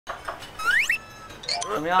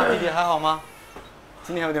怎么样，弟弟还好吗？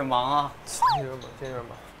今天有点忙啊。今天有点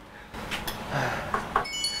忙。哎，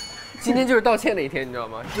今天就是道歉的一天，你知道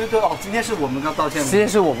吗？对哦，今天是我们刚道歉的。今天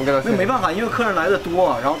是我们跟道歉。那没办法，因为客人来的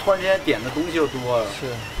多，然后突然之间点的东西又多了。是。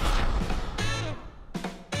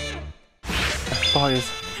不好意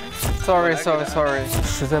思。Sorry，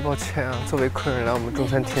 实在抱歉啊！作为客人来我们中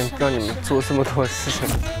餐厅，让你们做这么多事情。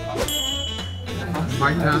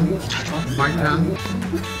买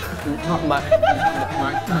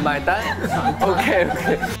单。OK，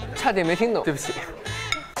 差点没听懂，对不起。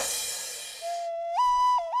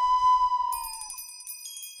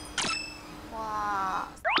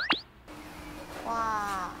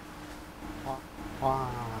哇！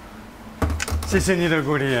谢谢你的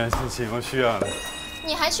鼓励啊，谢谢，我需要的。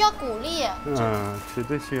你还需要鼓励？绝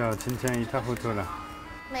对需要，今天一塌糊涂了。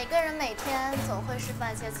每个人每天总会是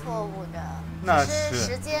犯些错误的，那只是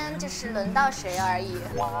时间就是轮到谁而已。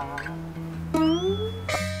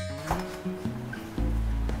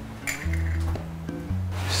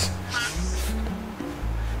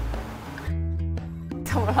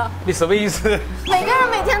怎么了？你什么意思？每个人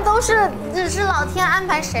每天都是，只是老天安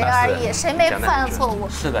排谁而已，谁没犯错误？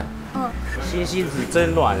是的。星星子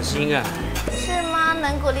真暖心啊！是吗？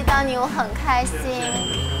能鼓励到你，我很开心。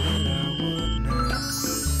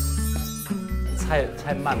菜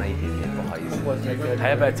慢了一点点，不好意思，还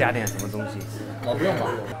要不要加点什么东西？不用吧。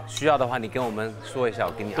需要的话你跟我们说一下，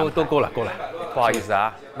我给你都够了，不好意思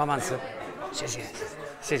啊，慢慢吃，谢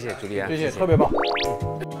谢朱莉安，谢谢，特别棒。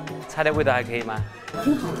菜的味道还可以吗？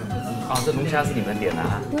挺好。啊，这龙虾是你们点的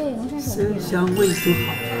啊？对，龙虾色香味都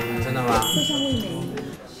好，真的吗？色香味美。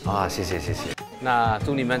啊，谢谢。那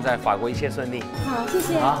祝你们在法国一切顺利。好，谢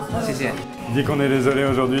谢。好，谢谢。Il dit qu'on est désolé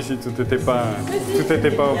aujourd'hui si tout n'était pas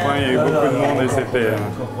au point, il y a eu beaucoup de monde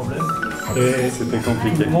et c'était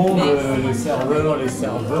compliqué. Tout le monde, les serveurs, les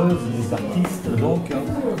serveuses, les artistes, donc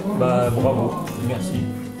bravo, merci.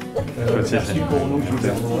 Merci pour nous,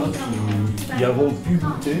 Gouvernement, qui avons pu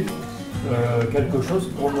goûter quelque chose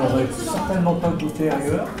qu'on n'aurait certainement pas goûté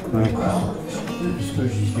ailleurs. Puisque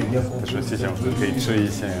j'y ai bien compris. 说谢谢，我可以吃一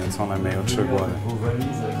些从来没有吃过的。Vos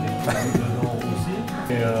valises avec des trucs dedans aussi.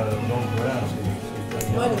 Et donc voilà, c'est très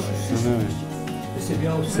bien. C'est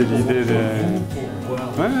bien aussi. C'est l'idée de. Pour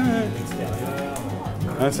voir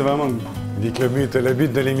l'extérieur. C'est vraiment. Il dit que le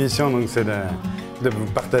but de l'émission, donc, c'est de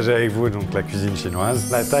partager avec vous donc la cuisine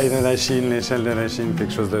chinoise, la taille de la Chine, l'échelle de la Chine,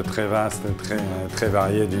 quelque chose de très vaste, très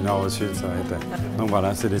varié du nord au sud. Ça va être. Donc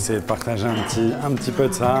voilà, c'est d'essayer de partager un petit peu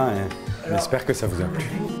de ça et j'espère que ça vous a plu.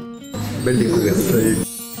 Belle découverte.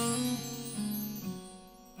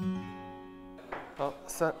 好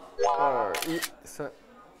，3、2、1，3、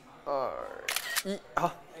2、1，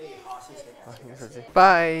好。好，谢谢。好，你的手机。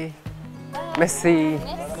Bye。Merci。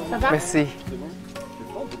Merci。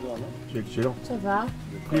C'est excellent. Ça va.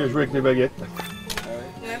 Puis à jouer avec les baguettes.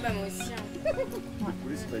 Ouais, bah moi aussi.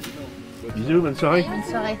 Bisous, bonne soirée. Bonne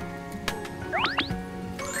soirée.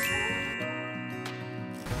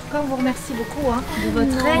 En tout cas, on vous remercie beaucoup de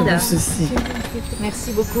votre aide. Pas de soucis.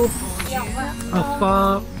 Merci beaucoup. Au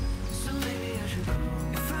revoir.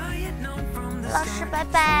 老师，拜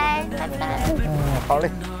拜，拜拜。好嘞。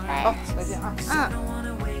好，再见啊。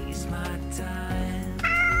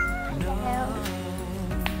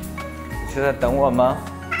是在等我吗？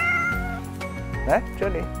来这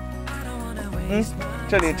里，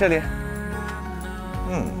这里，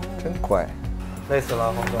真乖。累死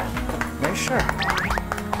了，黄总。没事儿，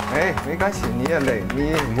哎，没关系，你也累，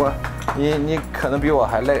你可能比我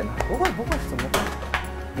还累呢。不会，怎么会？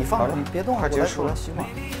你放着，你别动，快结束了，洗碗。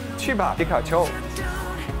去吧，皮卡丘，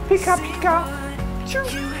皮卡丘。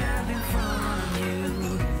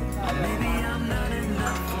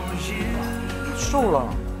瘦了。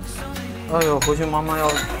哎呦，回去妈妈要，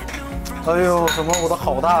哎呦，什么我的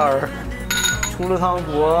好大儿，出了趟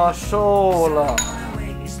国瘦了。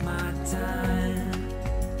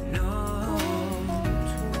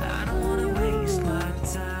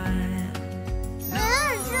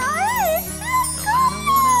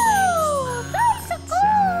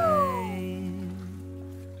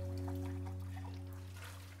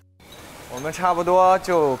我们差不多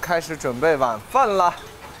就开始准备晚饭了。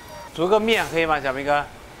煮个面可以吗，小明哥？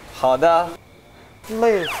好的。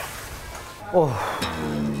累。哦。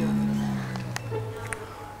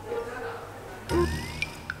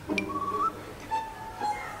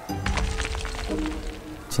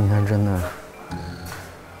今天真的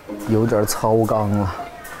有点操刚了。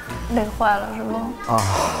累坏了是吗？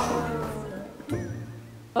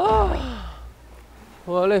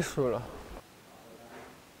我累死了。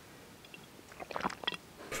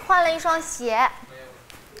换了一双鞋，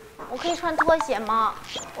我可以穿拖鞋吗？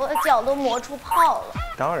我的脚都磨出泡了。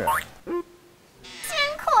当然。辛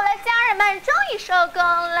苦了，家人们，终于收工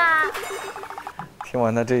啦！听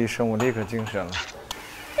完他这一声，我立刻精神了。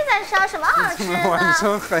现在烧什么好吃的？晚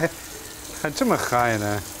上还这么嗨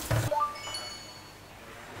呢？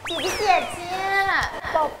姐姐，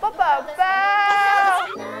宝宝，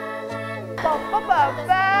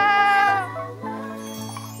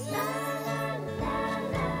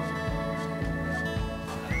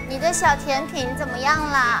你的小甜品怎么样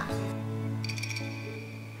啦？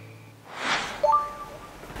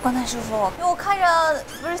关泰师傅，因为我看着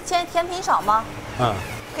不是甜品少吗？嗯，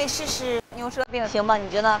可以试试牛舌饼，行吗？你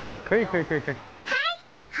觉得？可以。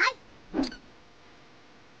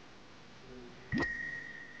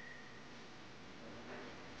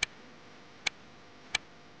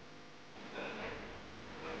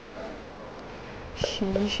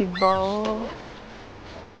洗洗包。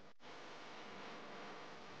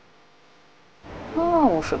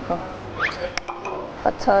50克。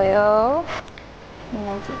好臭哟。你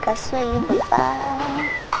们几个睡一会儿吧。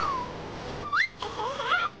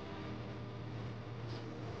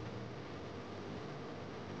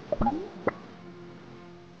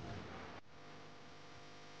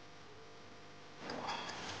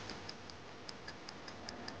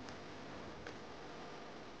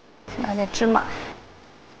拿点芝麻。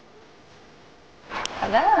好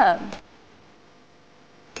了。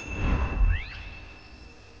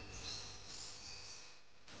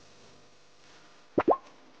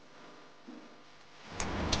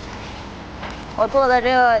我做的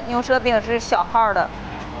这个牛舌饼是小号的。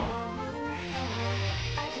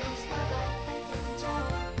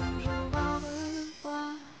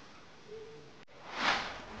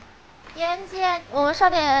妍姐，我们烧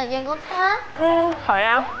点员工餐。好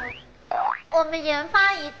呀。我们研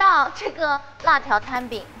发一道这个辣条摊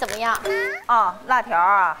饼，怎么样？啊，辣条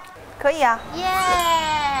啊，可以啊。耶！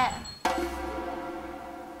哎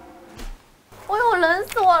呦，冷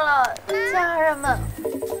死我了，家人们！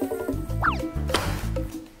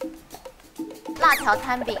辣条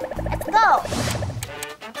摊饼 ，Let's go！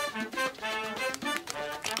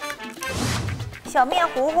 小面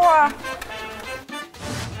糊糊。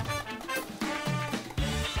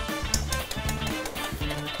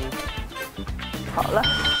好了，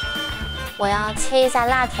我要切一下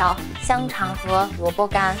辣条、香肠和萝卜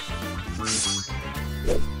干。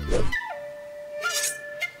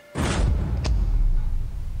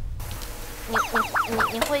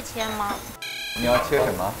你会切吗？你要切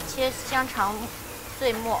什么？切香肠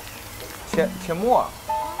碎末。切末。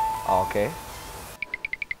OK。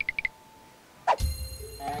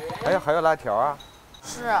还有辣条啊？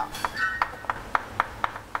是。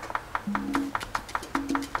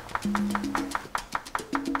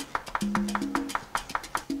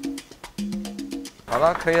好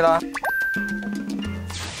了，可以了。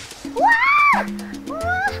哇！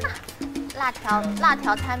辣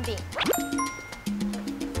条摊饼。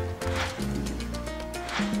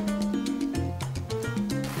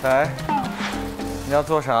来，你要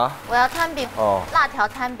做啥？我要摊饼。哦。辣条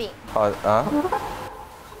摊饼。好啊。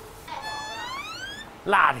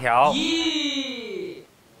辣条。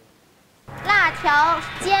辣条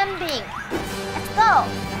煎饼 ，Let's go。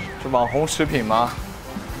是网红食品吗？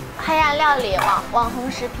黑暗料理网红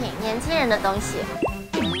食品，年轻人的东西。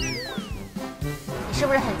你是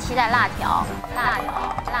不是很期待辣条？辣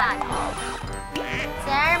条！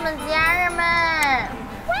家人们，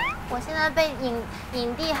我现在被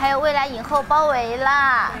影帝还有未来影后包围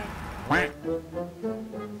啦！哎，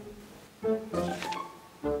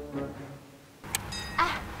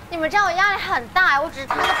你们知道我压力很大，我只是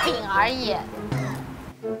摊个饼而已。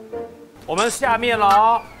我们下面了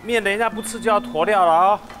哦，面等一下不吃就要坨掉了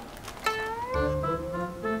哦。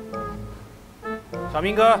小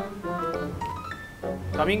明哥，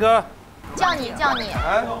叫你。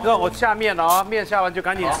哎，哥，我下面了啊，面下完就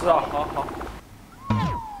赶紧吃哦。好。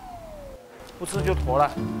不吃就坨了。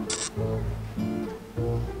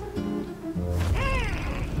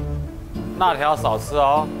辣条少吃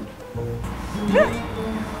哦。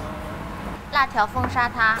辣条封杀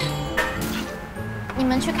他。你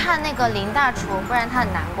们去看那个林大厨，不然他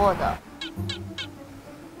很难过的。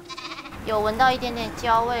有闻到一点点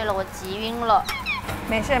焦味了，我急晕了。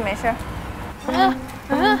没事。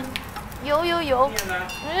油。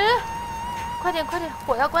快点，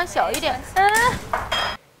火要关小一点。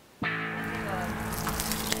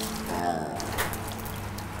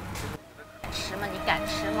吃吗？你敢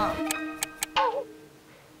吃吗？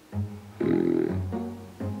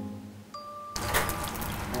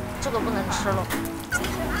这个不能吃了。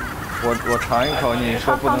我尝一口，你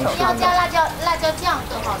说不能吃。要加辣椒酱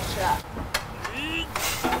更好吃。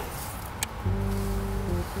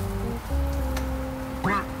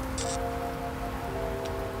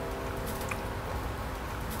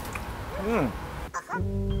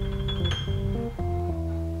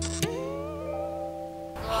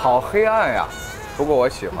好黑暗呀，不过我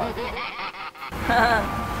喜欢。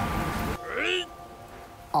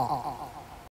哦。